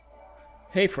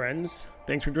Hey friends,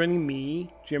 thanks for joining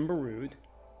me, Jim Baroud,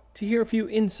 to hear a few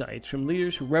insights from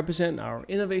leaders who represent our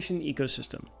innovation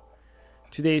ecosystem.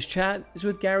 Today's chat is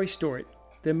with Gary Stewart,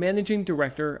 the Managing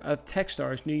Director of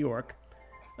Techstars New York,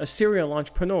 a serial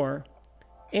entrepreneur,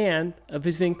 and a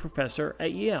visiting professor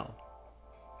at Yale.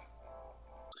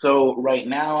 So right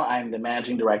now, I'm the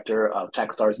managing director of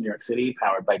Techstars New York City,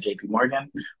 powered by JP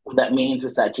Morgan. What that means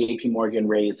is that JP Morgan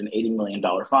raised an $80 million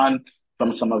fund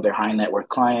from some of their high net worth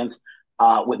clients,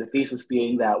 with the thesis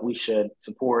being that we should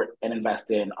support and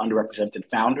invest in underrepresented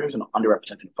founders and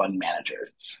underrepresented fund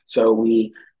managers. So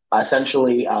we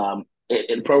essentially,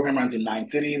 the program runs in 9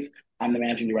 cities. I'm the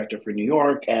managing director for New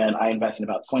York, and I invest in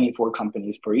about 24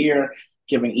 companies per year,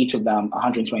 giving each of them a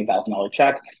 $120,000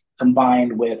 check,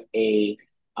 combined with a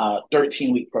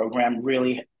 13-week program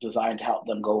really designed to help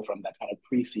them go from that kind of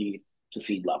pre-seed to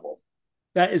seed level.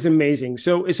 That is amazing.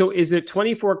 So is it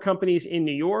 24 companies in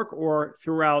New York or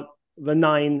throughout the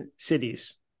 9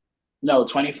 cities? No,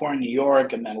 24 in New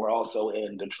York, and then we're also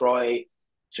in Detroit,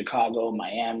 Chicago,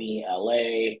 Miami,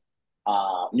 LA,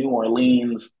 New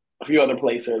Orleans, a few other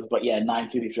places, but yeah, 9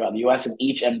 cities throughout the US, and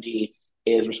each MD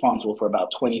is responsible for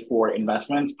about 24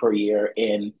 investments per year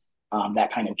in that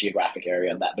kind of geographic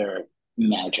area that they're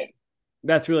managing.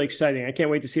 That's really exciting. I can't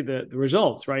wait to see the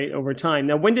results, right, over time.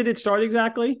 Now, when did it start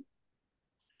exactly?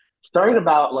 Started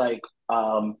about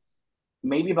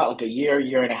maybe about like a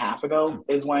year and a half ago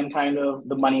is when kind of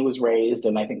the money was raised,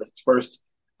 and I think the first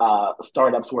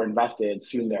startups were invested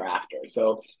soon thereafter.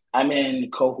 So I'm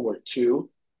in cohort two.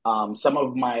 Some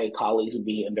of my colleagues would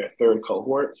be in their third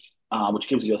cohort, which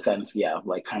gives you a sense, yeah,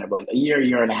 like kind of like a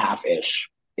year and a half ish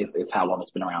is how long it's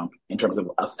been around in terms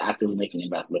of us actively making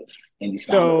investment in these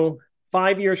founders. So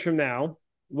 5 years from now,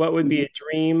 what would be a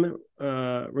dream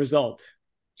result?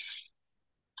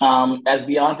 As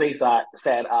Beyonce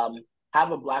said,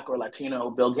 have a Black or Latino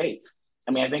Bill Gates.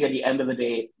 I mean, I think at the end of the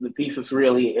day, the thesis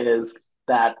really is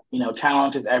that,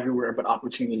 talent is everywhere, but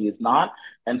opportunity is not.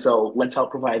 And so let's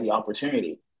help provide the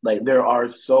opportunity. Like, there are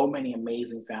so many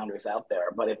amazing founders out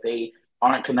there, but if they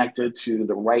aren't connected to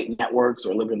the right networks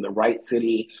or live in the right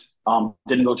city,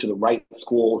 didn't go to the right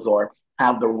schools or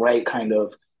have the right kind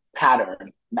of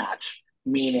pattern match,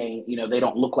 meaning, they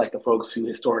don't look like the folks who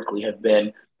historically have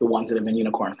been the ones that have been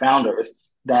unicorn founders,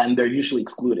 then they're usually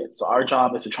excluded. So our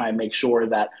job is to try and make sure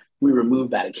that we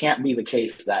remove that. It can't be the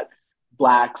case that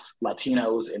Blacks,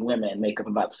 Latinos, and women make up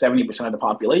about 70% of the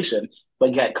population,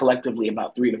 but get collectively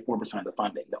about 3 to 4% of the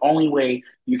funding. The only way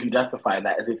you can justify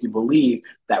that is if you believe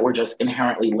that we're just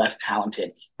inherently less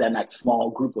talented than that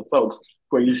small group of folks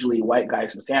who are usually white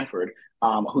guys from Stanford,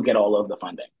 who get all of the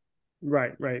funding.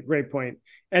 Right. Great point.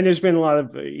 And there's been a lot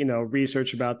of,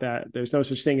 research about that. There's no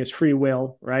such thing as free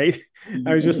will, right?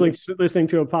 I was just listening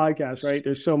to a podcast, right?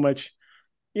 There's so much,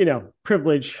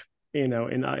 privilege,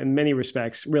 in many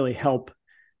respects really help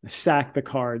stack the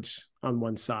cards on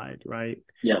one side, right?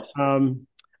 Yes. All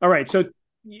right. So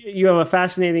you have a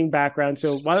fascinating background.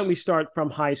 So why don't we start from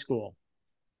high school?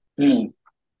 Mm.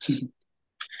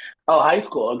 Oh, high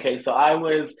school. Okay. So I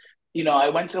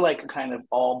went to like a kind of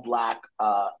all black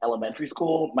elementary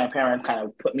school. My parents kind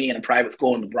of put me in a private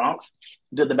school in the Bronx,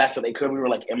 did the best that they could. We were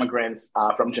like immigrants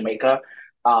from Jamaica.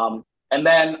 And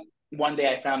then one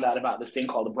day I found out about this thing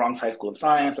called the Bronx High School of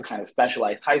Science, a kind of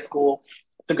specialized high school.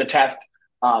 Took a test,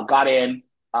 got in,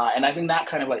 and I think that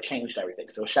kind of like changed everything.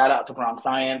 So shout out to Bronx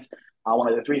Science, one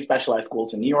of the three specialized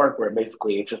schools in New York, where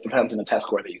basically it just depends on the test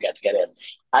score that you get to get in.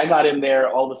 I got in there.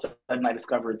 All of a sudden, I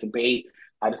discovered debate.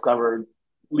 I discovered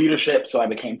leadership. So I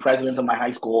became president of my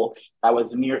high school. I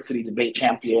was the New York City debate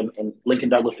champion in Lincoln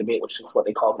Douglas debate, which is what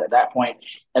they called it at that point.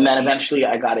 And then eventually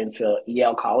I got into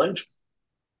Yale College,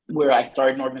 where I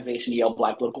started an organization, Yale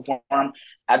Black Political Forum.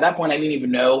 At that point, I didn't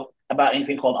even know about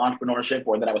anything called entrepreneurship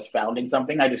or that I was founding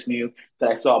something. I just knew that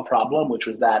I saw a problem, which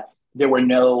was that there were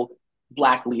no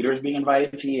Black leaders being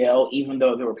invited to Yale, even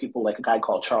though there were people like a guy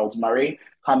called Charles Murray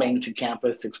coming to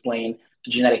campus to explain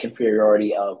the genetic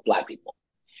inferiority of Black people.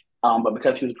 But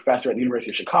because he was a professor at the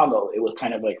University of Chicago, it was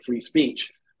kind of like free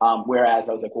speech. Whereas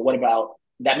I was like, well, what about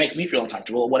that makes me feel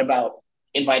uncomfortable? What about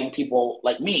inviting people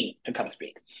like me to come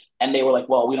speak? And they were like,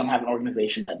 well, we don't have an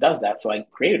organization that does that. So I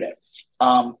created it.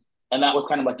 And that was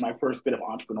kind of like my first bit of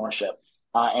entrepreneurship.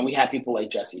 And we had people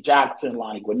like Jesse Jackson,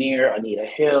 Lonnie Guinier, Anita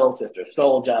Hill, Sister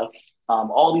Soldier,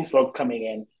 all these folks coming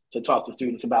in to talk to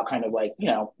students about kind of like,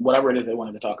 whatever it is they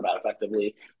wanted to talk about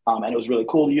effectively. And it was really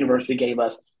cool. The university gave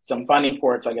us some funding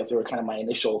for it. So I guess they were kind of my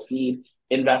initial seed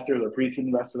investors or pre-seed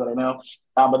investors, I don't know.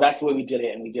 But that's the way we did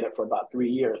it. And we did it for about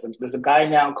 3 years. And there's a guy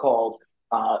now called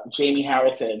Jamie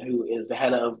Harrison, who is the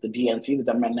head of the DNC,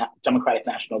 the Democratic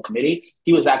National Committee.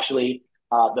 He was actually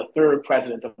the third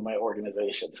president of my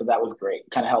organization. So that was great.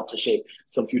 Kind of helped to shape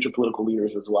some future political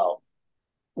leaders as well.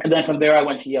 And then from there, I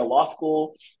went to Yale Law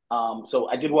School. So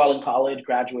I did well in college,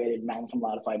 graduated magna cum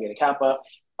laude Phi Beta Kappa.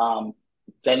 Um,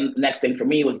 then next thing for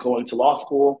me was going to law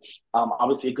school.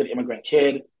 Obviously, a good immigrant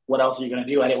kid. What else are you going to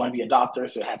do? I didn't want to be a doctor,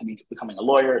 so it had to be becoming a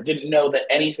lawyer. Didn't know that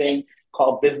anything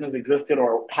called business existed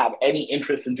or have any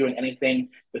interest in doing anything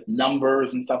with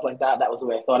numbers and stuff like that. That was the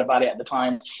way I thought about it at the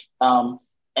time.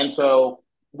 And so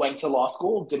went to law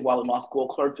school, did well in law school,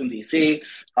 clerked in DC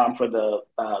for the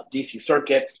DC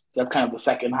Circuit. So that's kind of the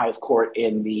second highest court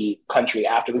in the country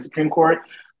after the Supreme Court.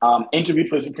 Interviewed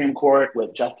for the Supreme Court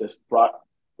with Justice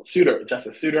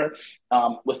Souter.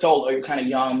 Was told, oh, you're kind of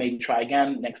young, maybe try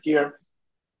again next year.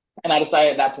 And I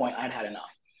decided at that point I'd had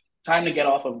enough. Time to get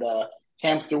off of the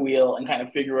hamster wheel and kind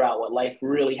of figure out what life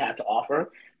really had to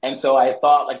offer. And so I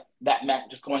thought like that meant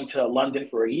just going to London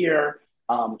for a year,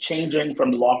 changing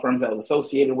from the law firms that I was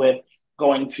associated with,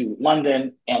 going to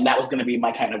London, and that was going to be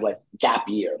my kind of like gap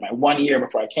year, my 1 year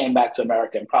before I came back to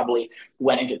America and probably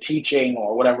went into teaching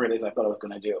or whatever it is I thought I was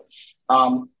going to do.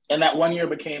 And that 1 year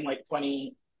became like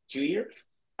 22 years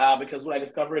because what I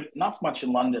discovered, not so much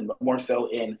in London, but more so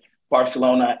in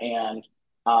Barcelona and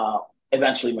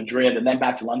eventually Madrid and then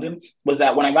back to London, was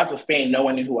that when I got to Spain, no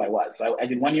one knew who I was. So I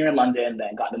did 1 year in London,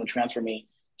 then got them to transfer me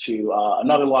to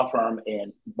another law firm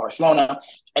in Barcelona,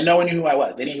 and no one knew who I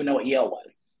was. They didn't even know what Yale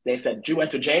was. They said, "Did you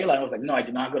went to jail?" I was like, "No, I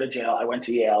did not go to jail. I went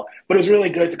to Yale." But it was really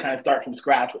good to kind of start from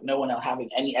scratch with no one having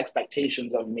any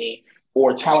expectations of me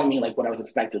or telling me like what I was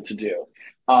expected to do,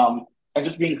 and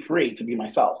just being free to be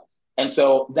myself. And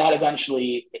so that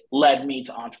eventually led me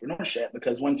to entrepreneurship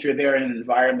because once you're there in an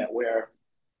environment where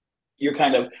you're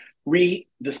kind of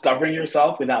rediscovering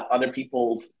yourself without other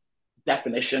people's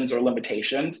definitions or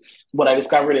limitations, what I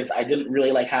discovered is I didn't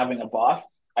really like having a boss.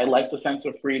 I liked the sense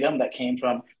of freedom that came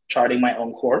from charting my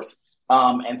own course.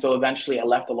 And so eventually I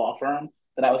left the law firm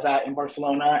that I was at in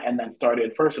Barcelona and then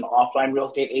started first an offline real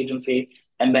estate agency.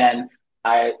 And then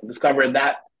I discovered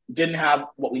that didn't have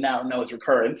what we now know as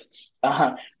recurrence.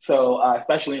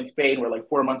 Especially in Spain, where like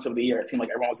 4 months of the year, it seemed like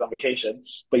everyone was on vacation,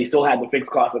 but you still had the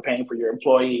fixed cost of paying for your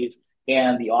employees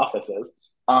and the offices.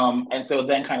 And so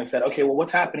then kind of said, okay, well,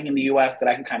 what's happening in the US that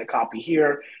I can kind of copy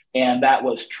here? And that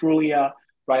was Trulia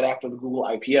right after the Google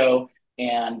IPO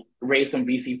and raised some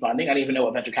VC funding. I didn't even know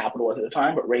what venture capital was at the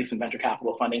time, but raised some venture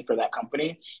capital funding for that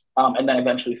company. And then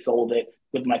eventually sold it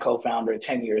with my co-founder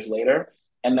 10 years later.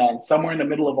 And then somewhere in the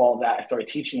middle of all of that, I started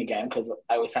teaching again because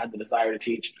I always had the desire to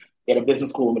teach at a business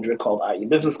school in Madrid called IE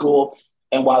Business School.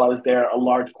 And while I was there, a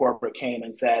large corporate came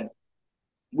and said,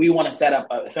 we want to set up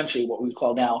essentially what we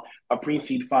call now a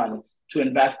pre-seed fund to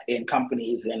invest in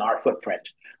companies in our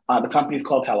footprint. The company is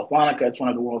called Telefonica. It's one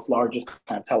of the world's largest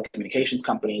kind of telecommunications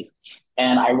companies.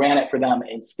 And I ran it for them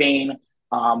in Spain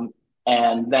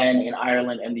and then in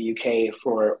Ireland and the UK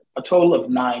for a total of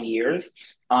 9 years,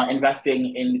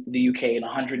 investing in the UK in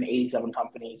 187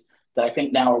 companies that I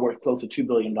think now are worth close to $2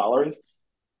 billion.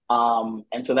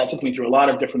 And so that took me through a lot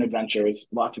of different adventures,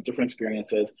 lots of different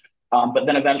experiences. But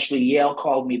then eventually Yale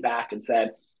called me back and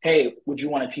said, hey, would you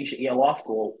want to teach at Yale Law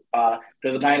School?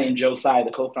 There's a guy named Joe Tsai,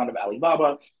 the co-founder of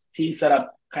Alibaba. He set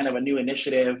up kind of a new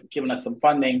initiative, giving us some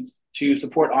funding to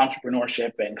support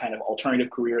entrepreneurship and kind of alternative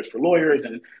careers for lawyers.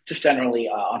 And just generally,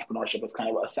 entrepreneurship was kind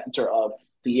of a center of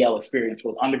the Yale experience,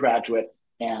 both undergraduate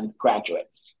and graduate.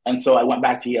 And so I went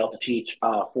back to Yale to teach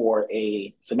for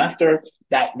a semester.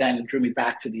 That then drew me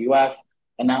back to the US.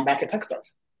 And now I'm back at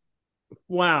Techstars.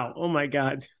 Wow. Oh, my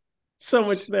God. So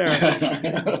much there.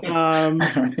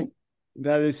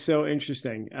 That is so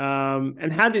interesting.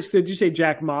 And how did you say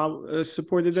Jack Ma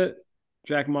supported it?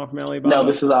 Jack Ma from Alibaba? No,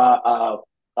 this is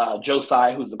Joe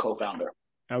Tsai, who's the co-founder.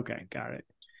 Okay, got it.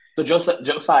 So Joe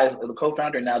Tsai is the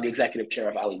co-founder, now the executive chair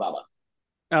of Alibaba.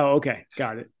 Oh, okay,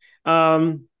 got it.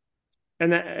 And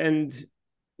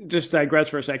just digress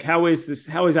for a sec. How is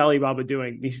Alibaba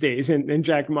doing these days? And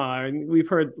Jack Ma, and we've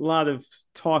heard a lot of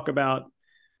talk about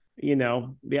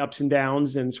the ups and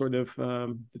downs and sort of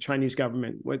the Chinese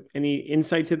government. Any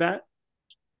insight to that?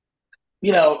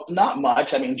 Not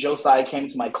much. I mean, Joe Tsai came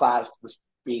to my class to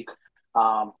speak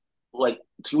like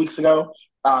 2 weeks ago.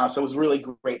 So it was a really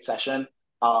great session.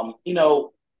 The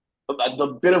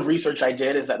bit of research I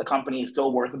did is that the company is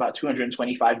still worth about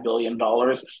 $225 billion.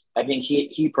 I think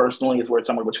he personally is worth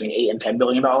somewhere between $8 and $10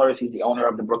 billion. He's the owner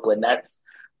of the Brooklyn Nets.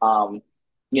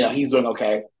 He's doing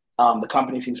okay. The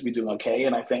company seems to be doing okay.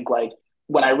 And I think like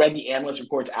when I read the analyst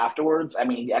reports afterwards, I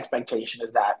mean, the expectation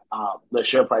is that the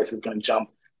share price is going to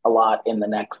jump a lot in the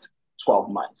next 12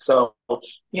 months. So,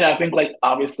 I think like,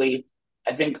 obviously,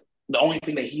 I think the only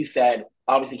thing that he said,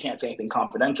 obviously can't say anything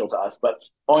confidential to us, but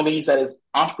Only thing he said is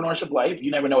entrepreneurship life, you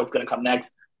never know what's going to come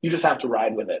next. You just have to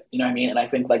ride with it. You know what I mean? And I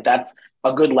think like that's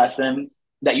a good lesson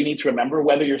that you need to remember,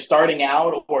 whether you're starting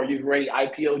out or you've already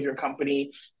IPO'd your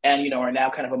company and, are now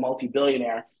kind of a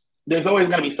multi-billionaire. There's always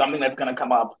going to be something that's going to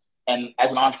come up. And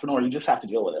as an entrepreneur, you just have to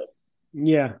deal with it.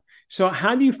 Yeah. So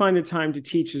how do you find the time to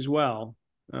teach as well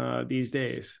these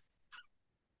days?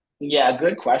 Yeah,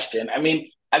 good question. I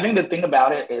mean, I think the thing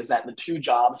about it is that the two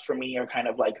jobs for me are kind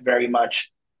of like very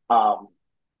much um,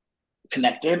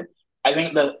 connected. I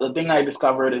think the thing I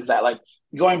discovered is that like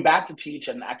going back to teach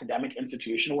at an academic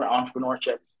institution where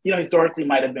entrepreneurship, historically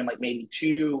might have been like maybe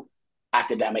too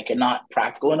academic and not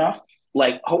practical enough.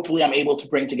 Like hopefully I'm able to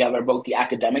bring together both the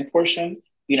academic portion,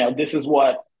 this is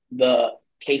what the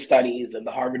case studies and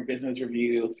the Harvard Business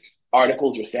Review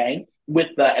articles are saying with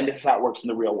and this is how it works in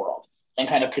the real world and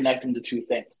kind of connecting the two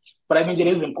things. But I think it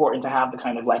is important to have the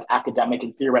kind of like academic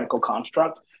and theoretical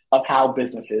construct of how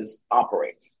businesses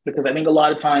operate. Because I think a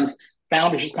lot of times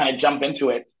founders just kind of jump into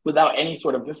it without any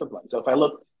sort of discipline. So if I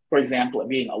look, for example, at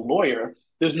being a lawyer,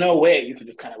 there's no way you can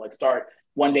just kind of like start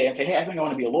one day and say, hey, I think I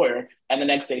want to be a lawyer. And the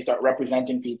next day start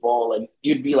representing people. And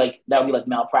you'd be like, that would be like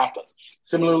malpractice.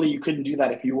 Similarly, you couldn't do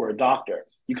that if you were a doctor.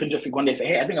 You couldn't just one day say,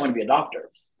 hey, I think I want to be a doctor.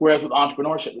 Whereas with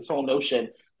entrepreneurship, this whole notion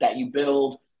that you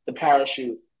build the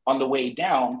parachute on the way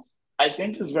down, I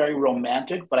think is very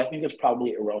romantic, but I think it's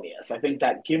probably erroneous. I think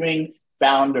that giving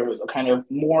founders a kind of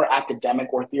more academic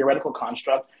or theoretical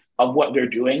construct of what they're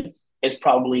doing is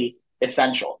probably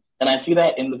essential. And I see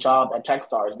that in the job at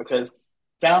Techstars because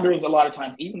founders, a lot of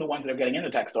times, even the ones that are getting into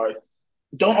Techstars,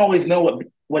 don't always know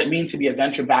what it means to be a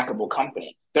venture backable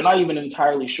company. They're not even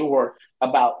entirely sure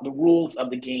about the rules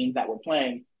of the game that we're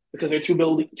playing because they're too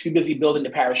busy building the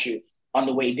parachute on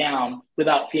the way down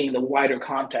without seeing the wider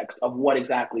context of what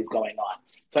exactly is going on.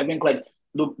 So I think like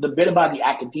the bit about the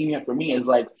academia for me is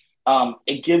like,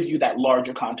 it gives you that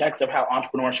larger context of how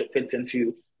entrepreneurship fits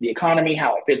into the economy,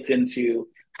 how it fits into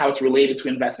how it's related to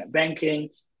investment banking,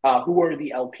 who are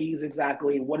the LPs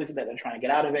exactly, what is it that they're trying to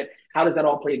get out of it, how does that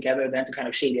all play together then to kind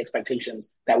of shape the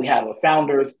expectations that we have of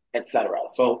founders, et cetera.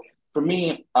 So for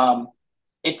me,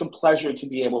 it's a pleasure to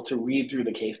be able to read through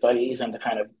the case studies and to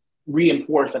kind of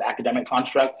reinforce that academic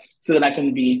construct so that I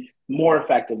can be more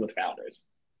effective with founders.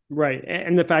 Right.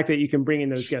 And the fact that you can bring in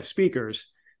those guest speakers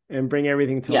and bring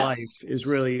everything to life is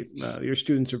really, your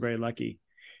students are very lucky.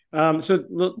 So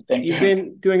look, you've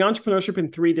been doing entrepreneurship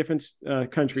in 3 different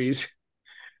countries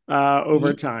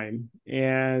over time.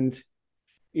 And,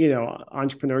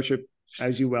 entrepreneurship,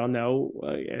 as you well know,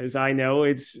 as I know,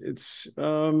 it's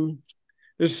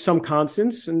there's some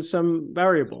constants and some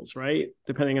variables, right?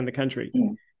 Depending on the country.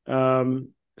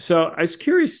 So I was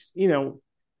curious,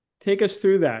 take us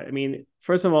through that. I mean,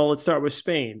 first of all, let's start with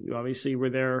Spain. You obviously were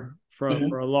there for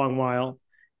a long while.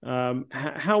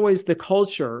 How is the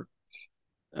culture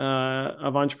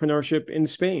of entrepreneurship in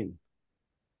Spain?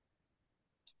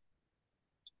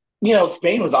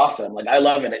 Spain was awesome. Like, I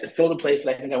love it. It's still the place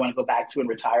that I think I want to go back to and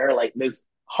retire. Like, there's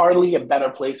hardly a better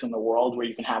place in the world where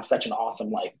you can have such an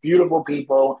awesome life. Beautiful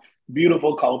people,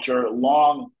 beautiful culture,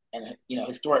 long and,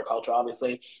 historic culture,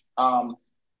 obviously. I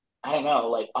don't know,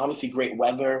 like, obviously great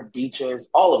weather, beaches,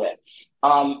 all of it.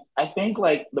 I think,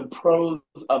 like, the pros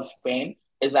of Spain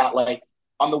is that, like,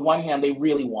 on the one hand, they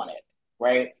really want it,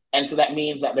 right? And so that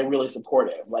means that they're really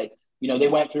supportive. Like, they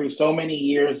went through so many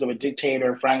years of a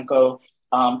dictator, Franco,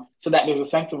 so that there's a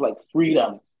sense of like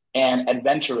freedom and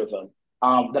adventurism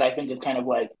that I think is kind of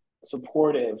like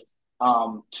supportive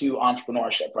to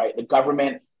entrepreneurship, right? The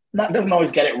government doesn't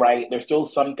always get it right. There's still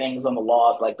some things on the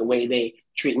laws, like the way they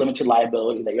treat limited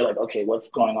liability that you're like, okay, what's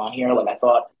going on here? Like I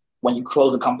thought when you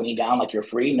close a company down, like you're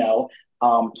free. No.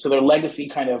 So their legacy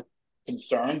kind of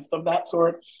concerns of that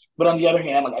sort. But on the other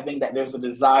hand, like I think that there's a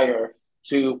desire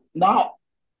to not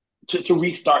to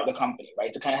restart the company,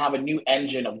 right? To kind of have a new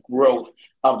engine of growth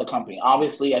of the company.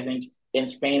 Obviously, I think in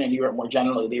Spain and Europe more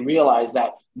generally, they realize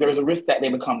that there's a risk that they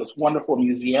become this wonderful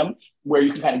museum where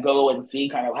you can kind of go and see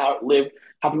kind of how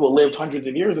people lived hundreds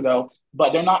of years ago,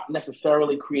 but they're not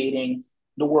necessarily creating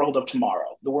the world of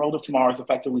tomorrow. The world of tomorrow is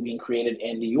effectively being created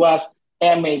in the US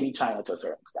and maybe China to a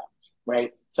certain extent,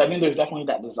 right? So I think there's definitely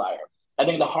that desire. I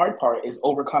think the hard part is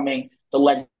overcoming the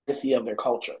legacy of their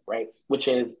culture, right? Which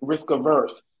is risk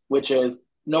averse, which is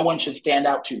no one should stand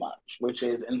out too much, which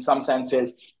is in some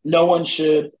senses, no one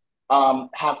should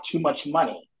have too much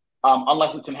money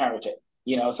unless it's inherited.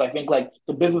 So I think like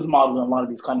the business model in a lot of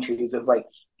these countries is like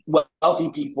wealthy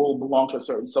people belong to a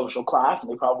certain social class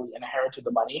and they probably inherited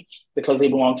the money because they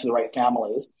belong to the right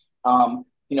families,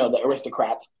 the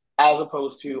aristocrats, as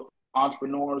opposed to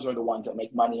entrepreneurs are the ones that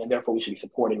make money and therefore we should be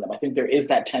supporting them. I think there is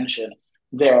that tension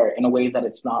there in a way that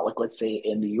it's not like, let's say,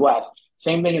 in the US.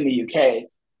 Same thing in the UK.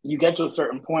 You get to a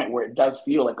certain point where it does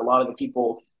feel like a lot of the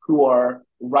people who are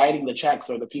writing the checks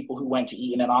are the people who went to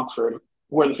Eton and Oxford,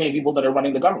 who are the same people that are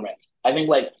running the government. I think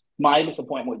like my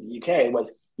disappointment with the UK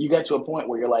was you get to a point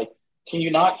where you're like, can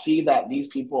you not see that these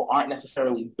people aren't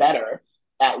necessarily better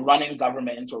at running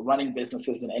government or running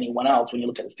businesses than anyone else when you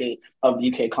look at the state of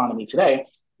the UK economy today?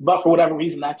 But for whatever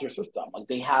reason, that's their system. Like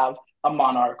they have a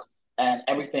monarch and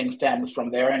everything stems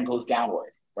from there and goes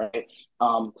downward, right?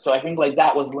 So I think like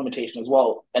that was a limitation as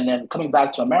well. And then coming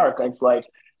back to America, it's like,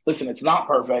 listen, it's not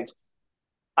perfect.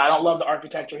 I don't love the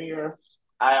architecture here.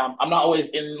 I'm not always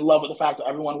in love with the fact that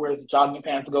everyone wears jogging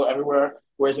pants to go everywhere,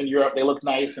 whereas in Europe they look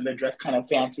nice and they're dressed kind of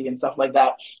fancy and stuff like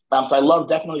that. So I love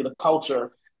definitely the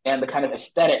culture and the kind of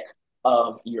aesthetic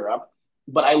of Europe,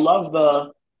 but I love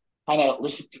the kind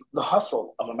of the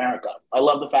hustle of America. I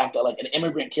love the fact that like an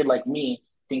immigrant kid like me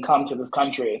can come to this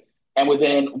country and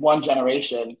within one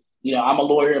generation, I'm a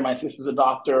lawyer, my sister's a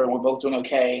doctor, and we're both doing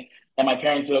okay, and my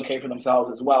parents did okay for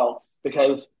themselves as well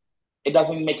because it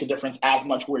doesn't make a difference as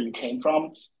much where you came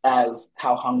from as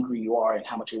how hungry you are and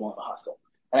how much you want to hustle.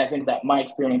 And I think that my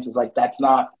experience is like that's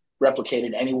not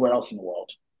replicated anywhere else in the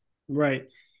world. Right.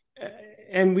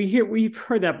 And we've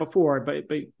heard that before, but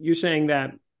you're saying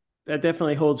that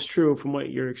definitely holds true from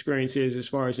what your experience is as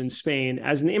far as in Spain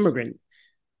as an immigrant,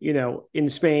 in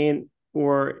Spain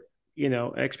or,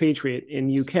 expatriate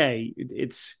in UK,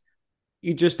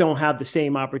 you just don't have the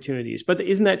same opportunities. But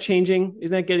isn't that changing?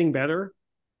 Isn't that getting better?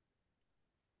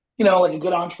 Like a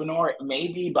good entrepreneur,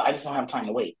 maybe, but I just don't have time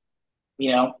to wait.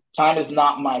 Time is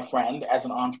not my friend as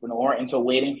an entrepreneur. And so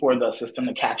waiting for the system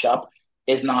to catch up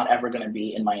is not ever going to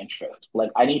be in my interest. Like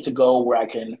I need to go where I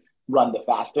can run the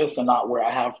fastest and not where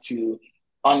I have to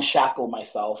unshackle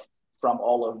myself from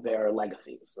all of their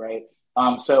legacies, right?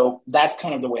 So that's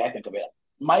kind of the way I think of it.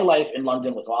 My life in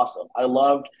London was awesome. I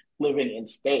loved living in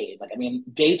Spain. Like, I mean,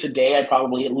 day to day, I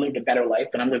probably lived a better life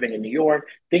than I'm living in New York.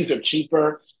 Things are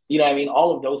cheaper. I mean?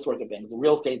 All of those sorts of things. The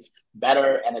real estate's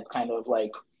better, and it's kind of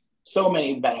like so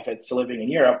many benefits to living in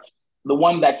Europe. The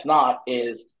one that's not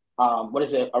is, what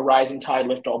is it? A rising tide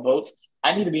lift all boats.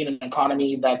 I need to be in an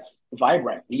economy that's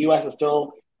vibrant. The US is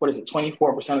still, what is it,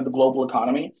 24% of the global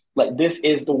economy? Like, this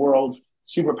is the world's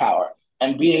superpower.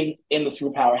 And being in the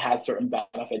superpower has certain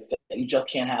benefits that you just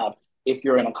can't have if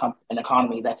you're in an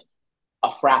economy that's a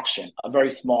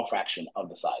very small fraction of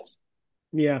the size.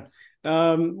 Yeah.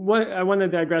 What I want to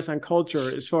digress on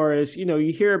culture as far as, you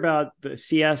hear about the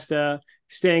siesta,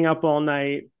 staying up all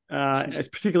night, as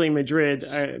particularly in Madrid.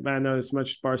 I don't know as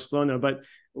much Barcelona, but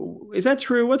is that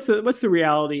true? What's the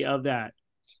reality of that?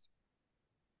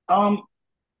 Um,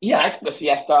 yeah, I took a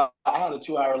siesta. I had a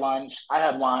 2 hour lunch. I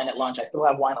had wine at lunch. I still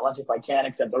have wine at lunch if I can,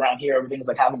 except around here, everything's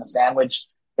like having a sandwich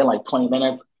in like 20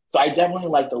 minutes. So I definitely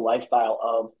like the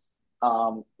lifestyle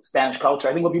of Spanish culture.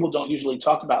 I think what people don't usually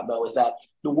talk about though is that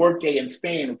the workday in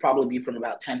Spain would probably be from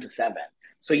about 10 to 7.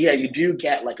 So yeah, you do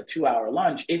get like a 2 hour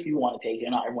lunch if you want to take it.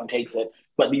 Not everyone takes it,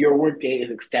 but your workday is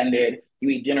extended. You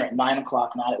eat dinner at 9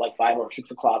 o'clock, not at like 5 or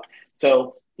 6 o'clock.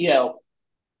 So,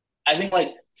 I think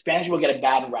like Spanish people get a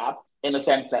bad rap in the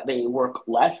sense that they work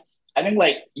less. I think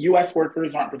like US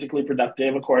workers aren't particularly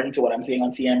productive, according to what I'm seeing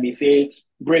on CNBC.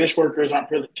 British workers aren't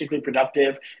particularly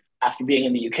productive after being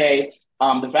in the UK.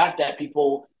 The fact that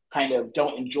people kind of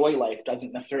don't enjoy life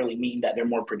doesn't necessarily mean that they're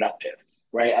more productive,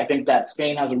 right? I think that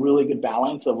Spain has a really good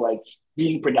balance of like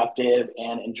being productive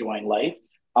and enjoying life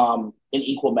in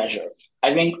equal measure.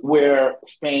 I think where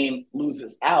Spain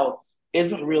loses out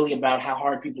isn't really about how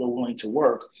hard people are willing to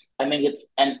work. I think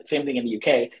and same thing in the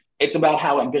UK, it's about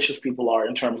how ambitious people are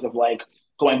in terms of like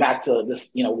going back to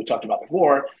this, we talked about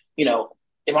before,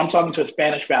 if I'm talking to a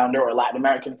Spanish founder or a Latin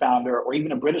American founder or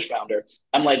even a British founder,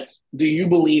 I'm like, do you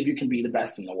believe you can be the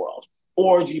best in the world?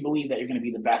 Or do you believe that you're going to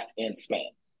be the best in Spain?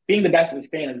 Being the best in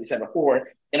Spain, as we said before,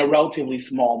 in a relatively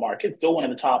small market, still one of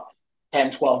the top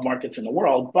 10, 12 markets in the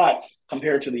world. But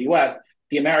compared to the US,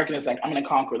 the American is like, I'm going to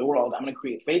conquer the world. I'm going to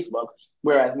create Facebook.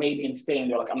 Whereas maybe in Spain,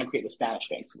 they're like, I'm going to create the Spanish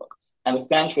Facebook. And the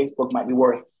Spanish Facebook might be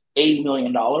worth $80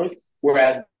 million,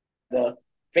 whereas the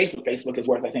Facebook is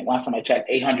worth, I think last time I checked,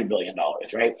 $800 billion,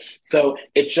 right? So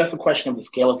it's just a question of the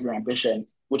scale of your ambition,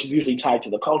 which is usually tied to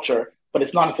the culture, but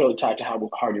it's not necessarily tied to how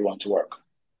hard you want to work.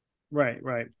 Right,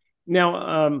 right.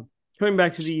 Now, coming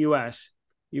back to the US,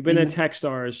 you've been at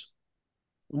Techstars.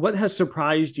 What has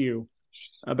surprised you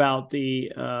about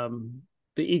the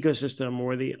ecosystem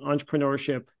or the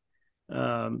entrepreneurship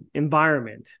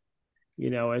environment?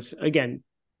 As again,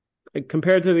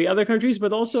 compared to the other countries,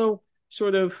 but also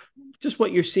sort of just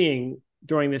what you're seeing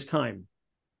during this time.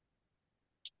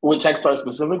 With Techstars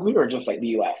specifically, or just like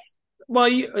the US? Well,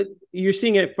 you're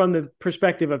seeing it from the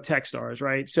perspective of Techstars,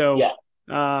 right? So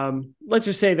Yeah. let's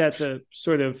just say that's a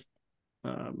sort of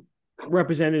um,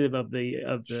 representative of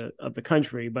the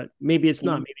country, but maybe it's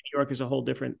not. Mhm. Maybe New York is a whole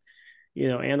different,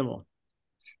 animal.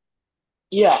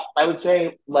 Yeah, I would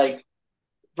say like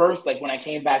first, like when I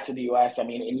came back to the US, I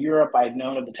mean, in Europe, I'd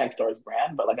known of the Techstars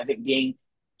brand, but like I think being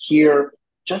here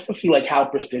just to see like how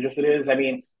prestigious it is. I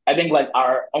mean, I think like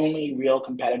our only real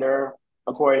competitor,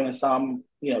 according to some,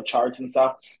 charts and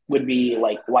stuff, would be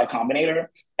like Y Combinator.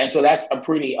 And so that's a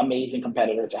pretty amazing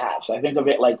competitor to have. So I think of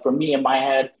it like for me in my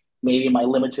head, maybe my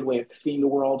limited way of seeing the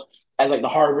world as like the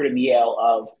Harvard and Yale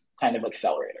of kind of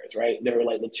accelerators, right? They're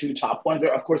like the two top ones.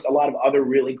 There are, of course, a lot of other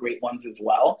really great ones as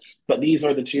well, but these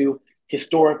are the two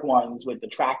historic ones with the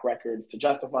track records to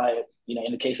justify it.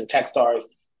 In the case of Techstars,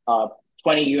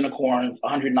 20 unicorns,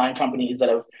 109 companies that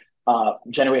have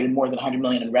generated more than 100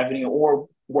 million in revenue or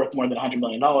worth more than $100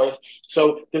 million.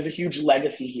 So there's a huge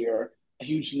legacy here, a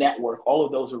huge network. All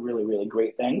of those are really, really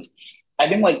great things. I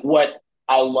think like what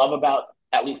I love about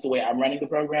at least the way I'm running the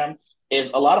program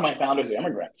is a lot of my founders are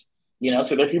immigrants.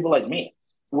 So they're people like me.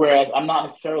 Whereas I'm not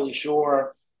necessarily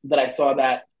sure that I saw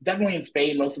that. Definitely in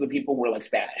Spain, most of the people were like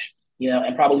Spanish,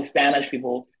 and probably Spanish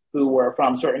people who were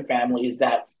from certain families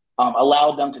that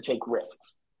allowed them to take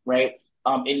risks, right?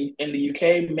 In the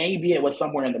UK, maybe it was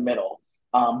somewhere in the middle.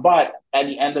 But at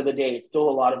the end of the day, it's still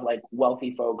a lot of like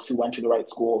wealthy folks who went to the right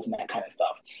schools and that kind of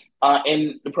stuff.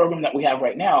 In the program that we have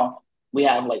right now, we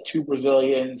have like two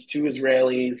Brazilians, two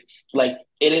Israelis. Like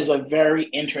it is a very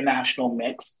international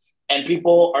mix, and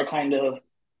people are kind of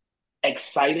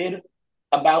excited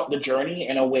about the journey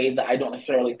in a way that I don't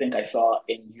necessarily think I saw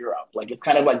in Europe. Like it's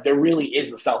kind of like there really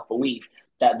is a self belief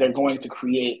that they're going to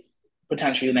create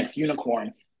potentially the next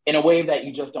unicorn in a way that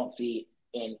you just don't see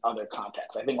in other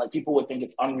contexts. I think like people would think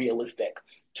it's unrealistic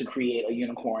to create a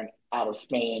unicorn out of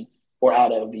Spain or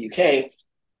out of the UK,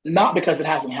 not because it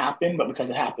hasn't happened, but because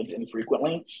it happens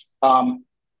infrequently,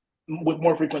 with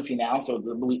more frequency now. So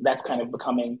that's kind of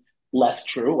becoming less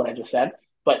true, what I just said.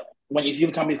 But when you see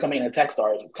the companies coming into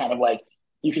Techstars, it's kind of like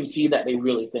you can see that they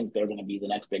really think they're going to be the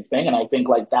next big thing. And I think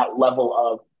like that level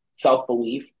of self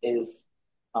belief is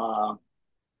uh,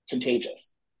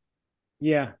 contagious.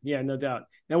 Yeah, yeah, no doubt.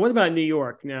 Now, what about New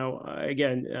York? Now,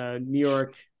 again, New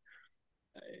York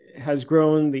has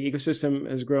grown, the ecosystem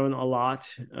has grown a lot.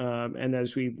 And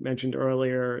as we mentioned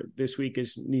earlier, this week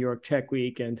is New York Tech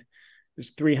Week, and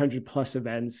there's 300 plus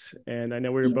events. And I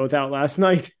know we were both out last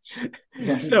night,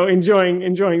 so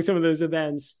enjoying some of those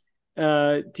events.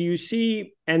 Do you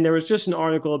see, and there was just an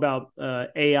article about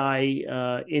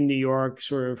AI in New York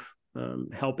sort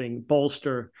of helping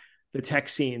bolster the tech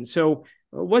scene. So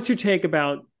what's your take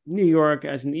about New York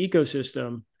as an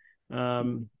ecosystem?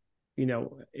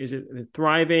 Is it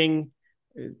thriving,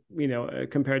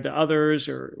 compared to others,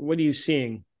 or what are you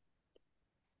seeing?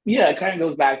 Yeah, it kind of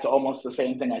goes back to almost the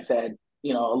same thing I said, a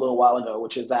little while ago,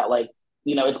 which is that like,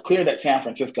 it's clear that San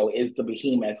Francisco is the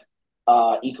behemoth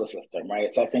ecosystem,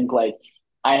 right? So I think like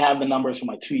I have the numbers from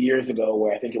like 2 years ago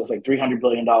where I think it was like $300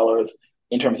 billion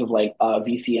in terms of like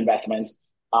VC investments.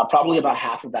 Probably about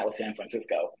half of that was San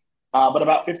Francisco. But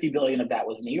about 50 billion of that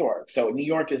was New York. So New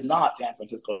York is not San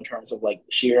Francisco in terms of like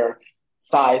sheer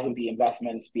size of the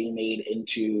investments being made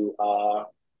into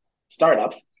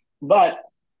startups, but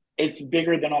it's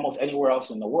bigger than almost anywhere else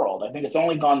in the world. I think it's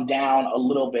only gone down a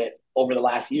little bit over the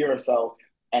last year or so.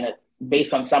 And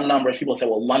based on some numbers, people say,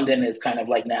 well, London is kind of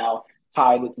like now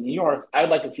tied with New York. I would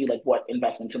like to see like what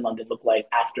investments in London look like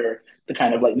after the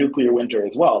kind of like nuclear winter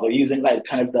as well. They're using like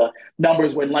kind of the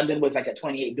numbers when London was like at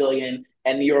 28 billion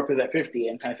and New York was at 50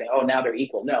 and kind of saying, oh, now they're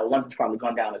equal. No, London's probably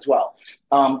gone down as well.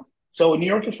 So New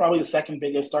York is probably the second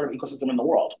biggest startup ecosystem in the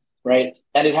world, right?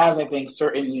 And it has, I think,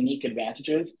 certain unique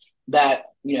advantages that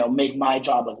make my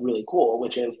job look really cool,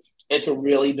 which is it's a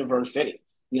really diverse city.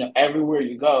 Everywhere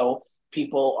you go,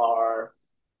 people are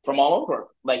from all over,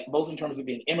 like both in terms of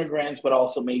being immigrants, but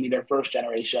also maybe their first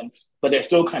generation, but they're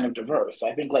still kind of diverse. So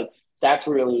I think like that's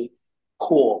really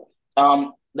cool.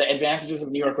 The advantages of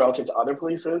New York relative to other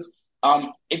places,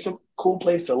 it's a cool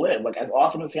place to live. Like as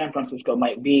awesome as San Francisco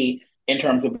might be in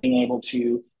terms of being able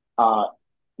to, uh,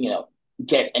 you know,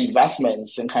 get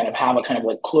investments and kind of have a kind of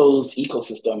like closed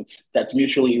ecosystem that's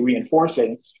mutually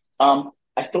reinforcing.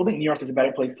 I still think New York is a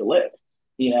better place to live.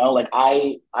 Like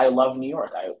I love New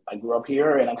York. I grew up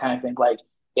here, and I kind of think like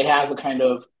it has a kind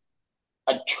of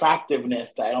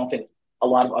attractiveness that I don't think a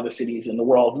lot of other cities in the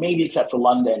world, maybe except for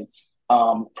London,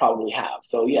 probably have.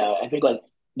 So yeah, I think like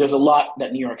there's a lot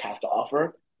that New York has to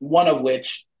offer. One of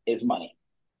which is money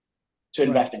to Right.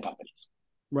 invest in companies.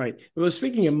 Right. Well,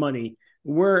 speaking of money,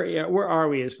 where are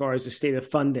we as far as the state of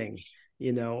funding?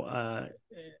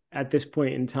 at this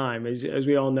point in time? As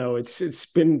we all know, it's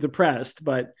been depressed,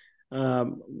 but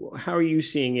how are you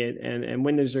seeing it? And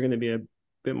when is there going to be a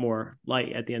bit more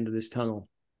light at the end of this tunnel?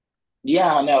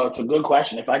 Yeah, no, it's a good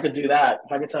question. If I could do that,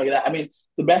 if I could tell you that, I mean,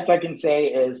 the best I can say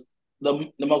is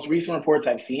the most recent reports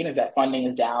I've seen is that funding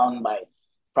is down by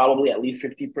probably at least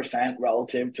 50%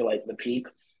 relative to like the peak.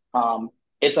 Um,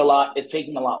 it's a lot, it's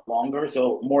taking a lot longer.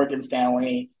 So Morgan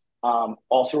Stanley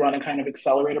also run a kind of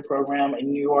accelerator program in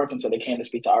New York. And so they came to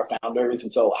speak to our founders.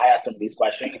 And so I asked them these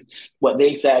questions. What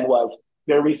they said was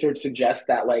their research suggests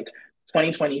that like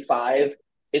 2025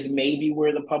 is maybe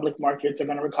where the public markets are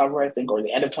going to recover, I think, or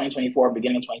the end of 2024,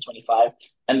 beginning of 2025.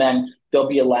 And then there'll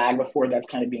be a lag before that's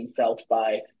kind of being felt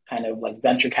by kind of like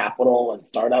venture capital and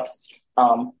startups.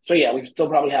 So yeah, we still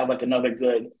probably have like another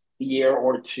good year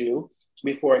or two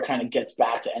before it kind of gets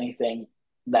back to anything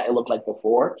that it looked like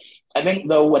before. I think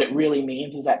though what it really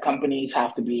means is that companies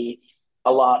have to be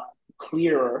a lot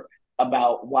clearer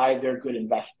about why they're good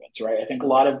investments, right? I think a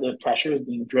lot of the pressure is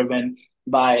being driven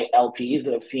by LPs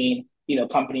that have seen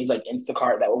companies like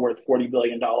Instacart that were worth $40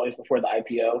 billion before the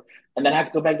IPO, and then had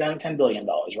to go back down to $10 billion,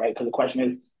 right? Because the question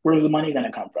is, where's the money going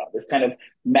to come from? This kind of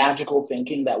magical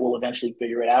thinking that we'll eventually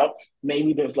figure it out.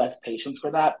 Maybe there's less patience for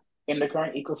that in the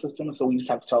current ecosystem. So we just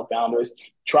have to tell founders,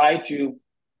 try to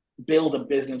build a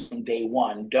business from day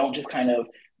one. Don't just kind of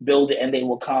build it and they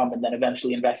will come, and then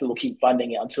eventually investors will keep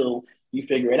funding it until you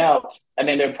figure it out. And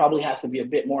then there probably has to be a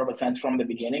bit more of a sense from the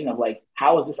beginning of like,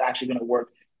 how is this actually going to work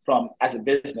from as a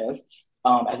business,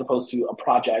 as opposed to a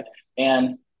project?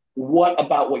 And what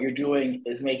about what you're doing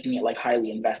is making it like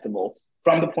highly investable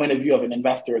from the point of view of an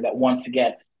investor that wants to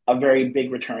get a very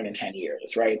big return in 10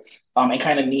 years, right? And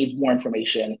kind of needs more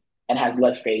information and has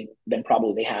less faith than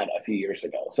probably they had a few years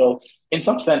ago. So in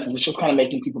some senses, it's just kind of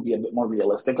making people be a bit more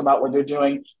realistic about what they're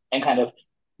doing and kind of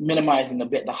minimizing a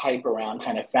bit the hype around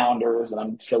kind of founders and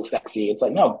I'm so sexy. It's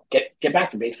like, no, get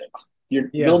back to basics. You're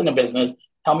Yeah. building a business.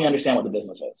 Help me understand what the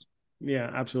business is. Yeah,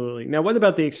 absolutely. Now, what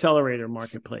about the accelerator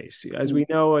marketplace? As we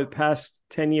know, the past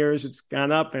 10 years, it's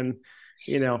gone up and,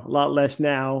 a lot less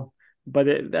now.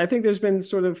 But I think there's been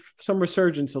sort of some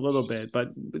resurgence a little bit. But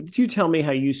could you tell me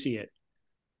how you see it?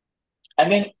 I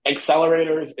think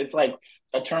accelerators, it's like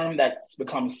a term that's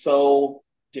become so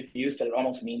diffuse that it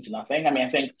almost means nothing. I mean, I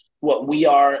think what we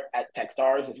are at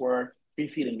Techstars is we're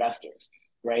pre-seed investors,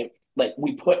 right? Like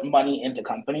we put money into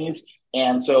companies.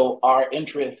 And so our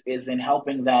interest is in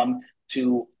helping them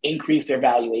to increase their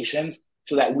valuations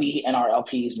so that we and our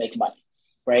LPs make money,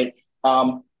 right?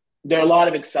 There are a lot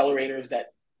of accelerators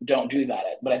that don't do that,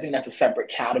 but I think that's a separate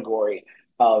category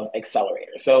of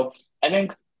accelerator. So I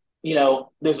think,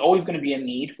 there's always going to be a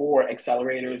need for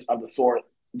accelerators of the sort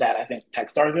that I think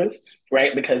Techstars is,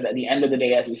 right? Because at the end of the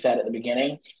day, as we said at the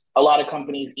beginning, a lot of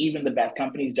companies, even the best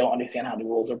companies, don't understand how the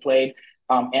rules are played.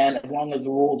 And as long as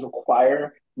the rules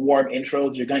require warm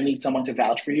intros, you're going to need someone to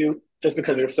vouch for you just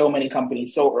because there's so many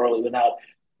companies so early without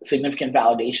significant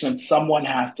validation. And someone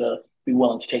has to be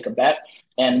willing to take a bet.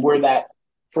 And we're that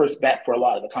first bet for a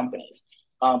lot of the companies.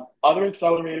 Other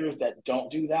accelerators that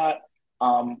don't do that,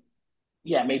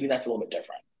 yeah, maybe that's a little bit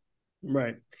different.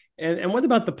 Right. And what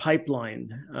about the pipeline,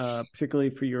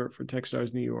 particularly for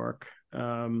Techstars New York,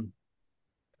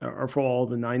 or for all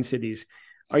the 9 cities?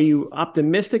 Are you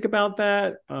optimistic about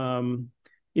that?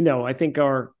 I think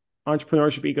our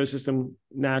entrepreneurship ecosystem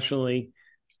nationally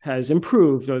has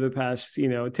improved over the past,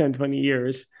 10, 20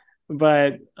 years.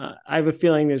 But I have a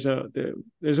feeling there's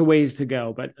a ways to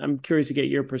go. But I'm curious to get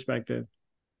your perspective.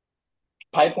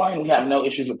 Pipeline, we have no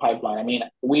issues with pipeline. I mean,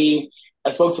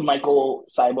 I spoke to Michael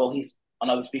Seibel. He's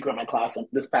another speaker at my class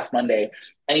this past Monday,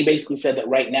 and he basically said that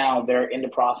right now they're in the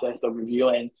process of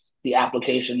reviewing the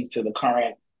applications to the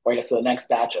current, or I guess to the next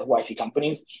batch of YC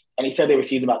companies. And he said they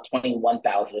received about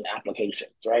 21,000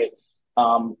 applications, right?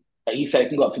 He said it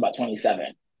can go up to about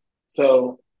 27.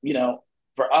 So,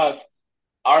 for us,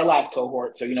 our last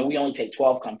cohort, so, we only take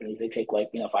 12 companies. They take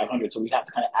 500. So we have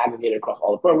to kind of aggregate it across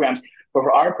all the programs. But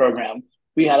for our program,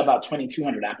 we had about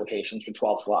 2,200 applications for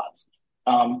 12 slots.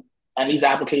 And these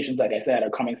applications, like I said, are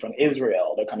coming from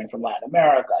Israel. They're coming from Latin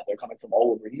America. They're coming from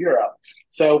all over Europe.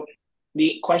 So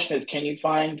the question is, can you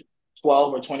find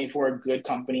 12 or 24 good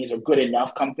companies or good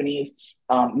enough companies,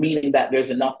 meaning that there's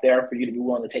enough there for you to be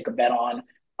willing to take a bet on,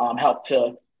 help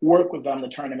to work with them to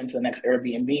turn them into the next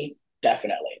Airbnb?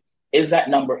 Definitely. Is that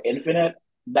number infinite?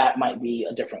 That might be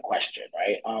a different question,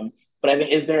 right? But I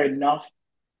think,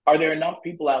 are there enough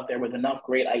people out there with enough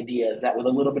great ideas that with a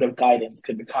little bit of guidance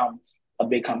could become a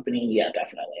big company? Yeah,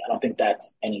 definitely. I don't think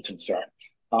that's any concern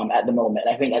at the moment.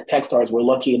 I think at Techstars, we're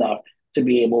lucky enough to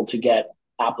be able to get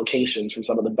applications from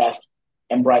some of the best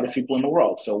and brightest people in the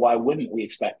world. So why wouldn't we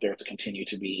expect there to continue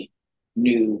to be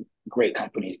new great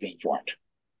companies being formed?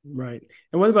 Right.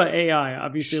 And what about AI?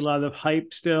 Obviously, a lot of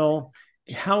hype still.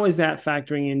 How is that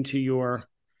factoring into your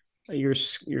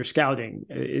scouting?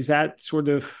 Is that sort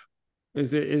of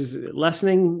is it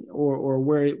lessening, or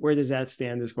where does that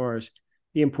stand as far as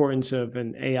the importance of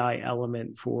an AI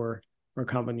element for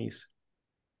companies?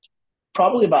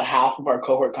 Probably about half of our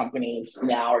cohort companies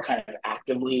now are kind of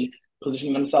actively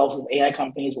positioning themselves as AI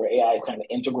companies, where AI is kind of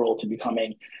integral to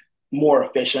becoming more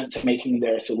efficient, to making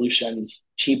their solutions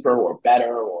cheaper or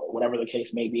better or whatever the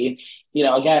case may be.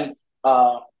 Again,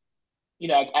 I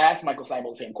asked Michael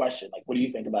Seibel the same question, like, what do you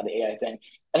think about the AI thing?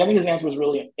 And I think his answer was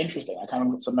really interesting. So I'm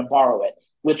going to borrow it,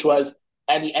 which was,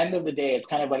 at the end of the day, it's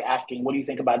kind of like asking, what do you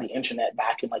think about the internet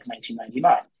back in like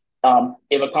 1999?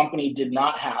 If a company did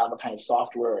not have a kind of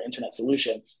software or internet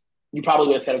solution, you probably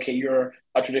would have said, okay, you're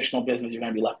a traditional business, you're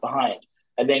going to be left behind.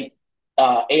 I think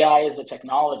AI is a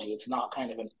technology. It's not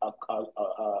kind of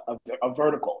a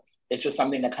vertical. It's just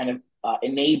something that kind of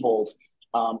enables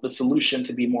the solution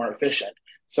to be more efficient.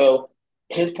 So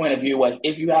his point of view was,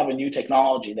 if you have a new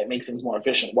technology that makes things more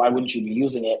efficient, why wouldn't you be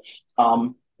using it?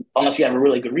 Unless you have a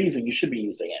really good reason, you should be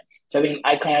using it. So I think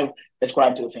I kind of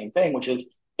ascribe to the same thing, which is,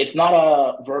 it's not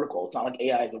a vertical. It's not like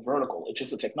AI is a vertical. It's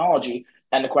just a technology.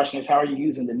 And the question is, how are you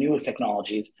using the newest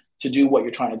technologies to do what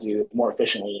you're trying to do more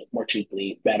efficiently, more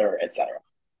cheaply, better, et cetera?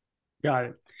 Got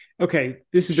it. Okay,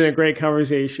 this has been a great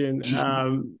conversation,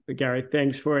 Gary.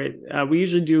 Thanks for it. We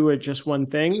usually do just one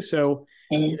thing. So,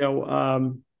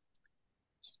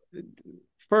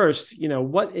 first,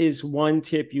 what is one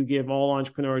tip you give all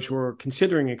entrepreneurs who are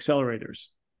considering accelerators?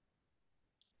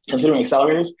 Considering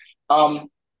accelerators?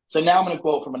 So now I'm going to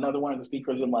quote from another one of the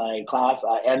speakers in my class,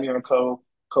 Amir,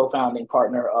 co-founding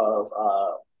partner of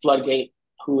Floodgate,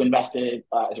 who invested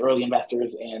as early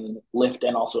investors in Lyft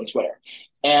and also in Twitter.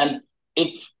 And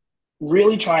it's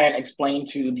really try and explain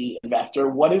to the investor,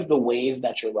 what is the wave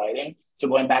that you're riding? So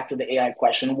going back to the AI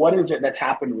question, what is it that's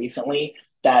happened recently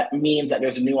that means that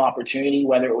there's a new opportunity,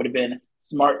 whether it would have been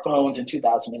smartphones in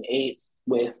 2008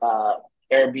 with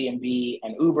Airbnb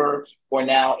and Uber, or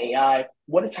now AI?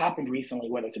 What has happened recently,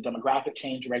 whether it's a demographic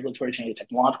change, a regulatory change, a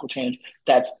technological change,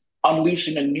 that's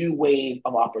unleashing a new wave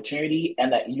of opportunity,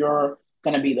 and that you're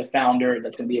going to be the founder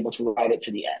that's going to be able to ride it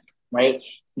to the end, right?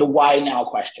 The why now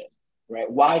question, right?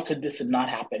 Why could this not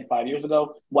happen 5 years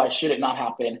ago? Why should it not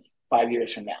happen 5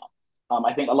 years from now?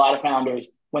 I think a lot of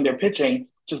founders, when they're pitching,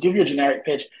 just give you a generic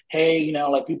pitch. Hey,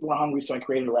 like, people are hungry, so I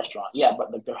created a restaurant. Yeah,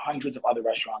 but like, there are hundreds of other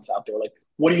restaurants out there. Like,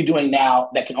 what are you doing now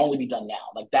that can only be done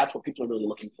now? Like, that's what people are really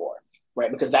looking for, right?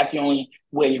 Because that's the only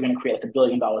way you're going to create like $1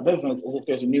 billion business, is if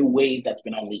there's a new wave that's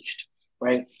been unleashed,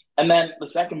 right? And then the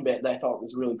second bit that I thought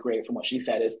was really great from what she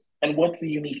said is, and what's the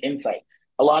unique insight?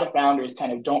 A lot of founders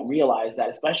kind of don't realize that,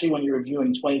 especially when you're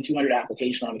reviewing 2,200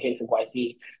 applications on the case of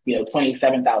YC,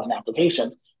 27,000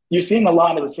 applications, you're seeing a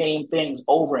lot of the same things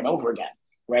over and over again,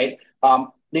 right?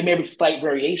 They may be slight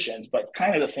variations, but it's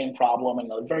kind of the same problem and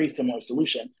a very similar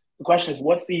solution. The question is,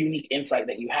 what's the unique insight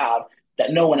that you have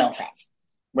that no one else has,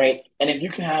 right? And if you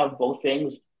can have both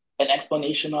things, an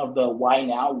explanation of the why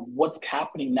now, what's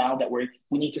happening now that we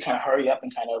need to kind of hurry up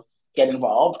and kind of get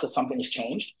involved because something has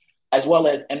changed, as well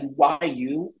as, and why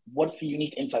what's the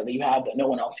unique insight that you have that no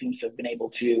one else seems to have been able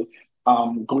to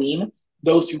glean?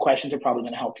 Those two questions are probably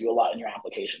going to help you a lot in your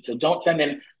application. So don't send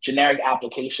in generic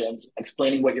applications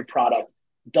explaining what your product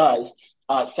does.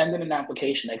 Send in an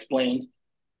application that explains,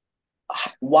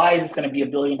 why is this going to be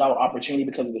 $1 billion opportunity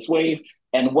because of this wave,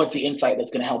 and what's the insight that's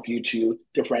going to help you to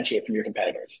differentiate from your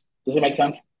competitors. Does it make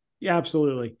sense? Yeah,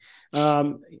 absolutely.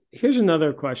 Here's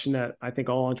another question that I think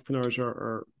all entrepreneurs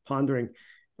are pondering.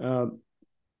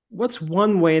 What's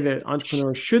one way that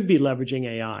entrepreneurs should be leveraging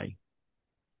AI?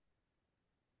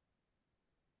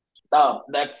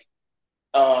 That's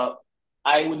I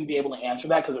wouldn't be able to answer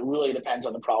that because it really depends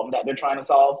on the problem that they're trying to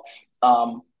solve.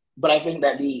 But I think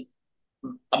that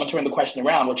I'm going to turn the question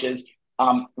around, which is,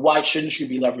 why shouldn't you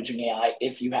be leveraging AI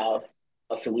if you have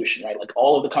a solution, right? Like,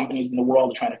 all of the companies in the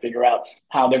world are trying to figure out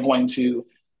how they're going to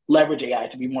leverage AI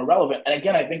to be more relevant. And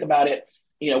again, I think about it,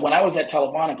 when I was at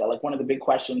Telefonica, like, one of the big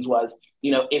questions was,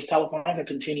 if Telefonica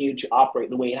continued to operate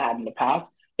the way it had in the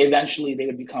past, eventually they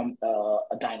would become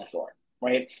a dinosaur,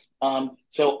 right?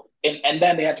 And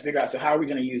then they had to figure out, so how are we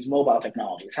going to use mobile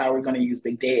technologies? How are we going to use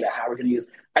big data? How are we going to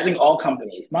use, I think all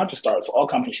companies, not just startups, all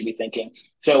companies should be thinking.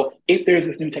 So if there's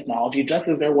this new technology, just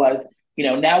as there was,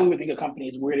 now we would think a company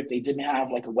is weird if they didn't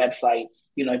have like a website,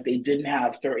 if they didn't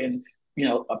have certain,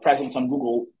 a presence on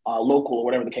Google, local or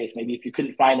whatever the case may be, if you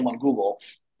couldn't find them on Google.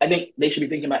 I think they should be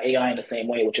thinking about AI in the same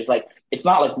way, which is like, it's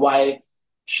not like, why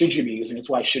should you be using it? It's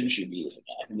why shouldn't you be using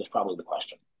it? I think that's probably the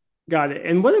question. Got it.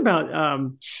 And what about,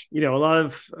 a lot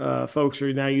of folks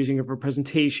are now using it for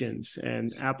presentations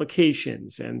and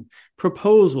applications and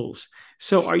proposals.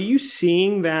 So are you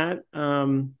seeing that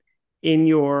in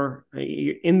your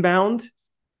inbound?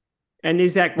 And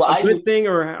is that Well, a I good use thing,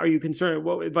 or are you concerned?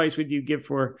 What advice would you give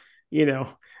you know,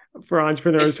 for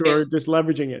entrepreneurs who it. are just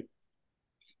leveraging it?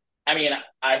 I mean,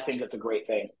 I think it's a great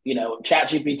thing. Chat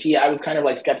GPT, I was kind of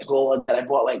like skeptical that I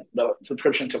bought like the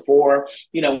subscription to for,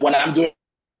 when I'm doing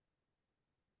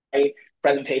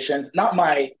presentations, not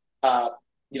my,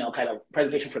 kind of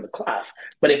presentation for the class,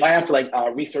 but if I have to like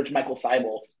research Michael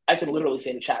Seibel, I can literally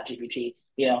say to Chat GPT,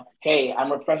 hey,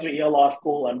 I'm a professor at Yale Law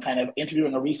School. I'm kind of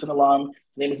interviewing a recent alum.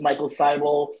 His name is Michael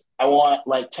Seibel. I want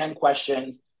like 10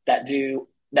 questions that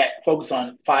focus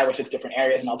on 5 or 6 different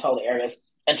areas, and I'll tell the areas.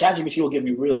 And ChatGPT will give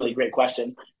me really great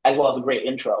questions as well as a great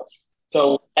intro.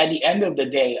 So at the end of the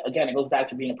day, again, it goes back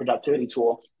to being a productivity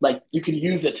tool. Like you can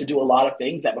use it to do a lot of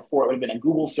things that before it would have been a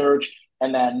Google search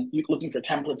and then you looking for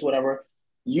templates, whatever.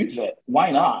 Use it.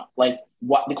 Why not? Like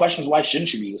the question is, why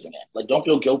shouldn't you be using it? Like don't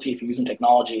feel guilty if you're using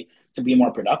technology to be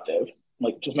more productive.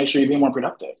 Like just make sure you're being more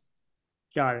productive.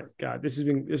 Got it. Got it. This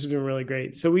has been really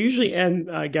great. So we usually end,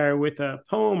 Gary, with a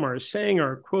poem or a saying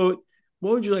or a quote.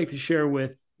 What would you like to share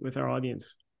with our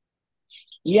audience?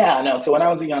 Yeah, no. So when I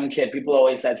was a young kid, people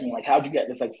always said to me, like, how'd you get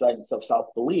this like sense of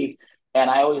self-belief? And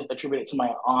I always attribute it to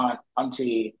my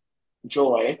auntie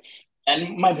Joy,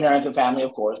 and my parents and family,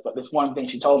 of course. But this one thing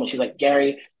she told me, she's like,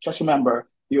 Gary, just remember,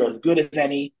 you're as good as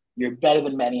any, you're better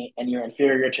than many, and you're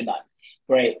inferior to none.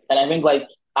 Right. And I think like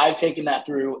I've taken that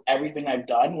through everything I've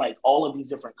done, like all of these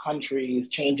different countries,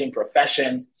 changing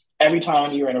professions. Every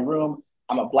time you're in a room,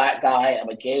 I'm a black guy, I'm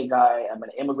a gay guy, I'm an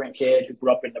immigrant kid who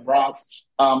grew up in the Bronx.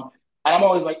 And I'm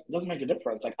always like, it doesn't make a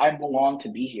difference. Like I belong to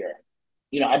be here.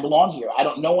 I belong here. I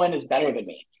don't, no one is better than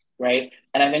me. Right.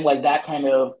 And I think like that kind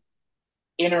of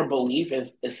inner belief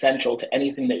is essential to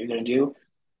anything that you're going to do,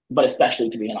 but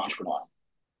especially to be an entrepreneur.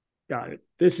 Got it.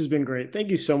 This has been great. Thank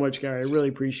you so much, Gary. I really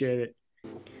appreciate it.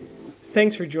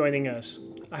 Thanks for joining us.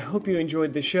 I hope you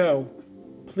enjoyed the show.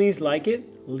 Please like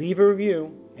it, leave a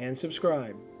review, and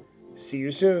subscribe. See you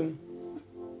soon.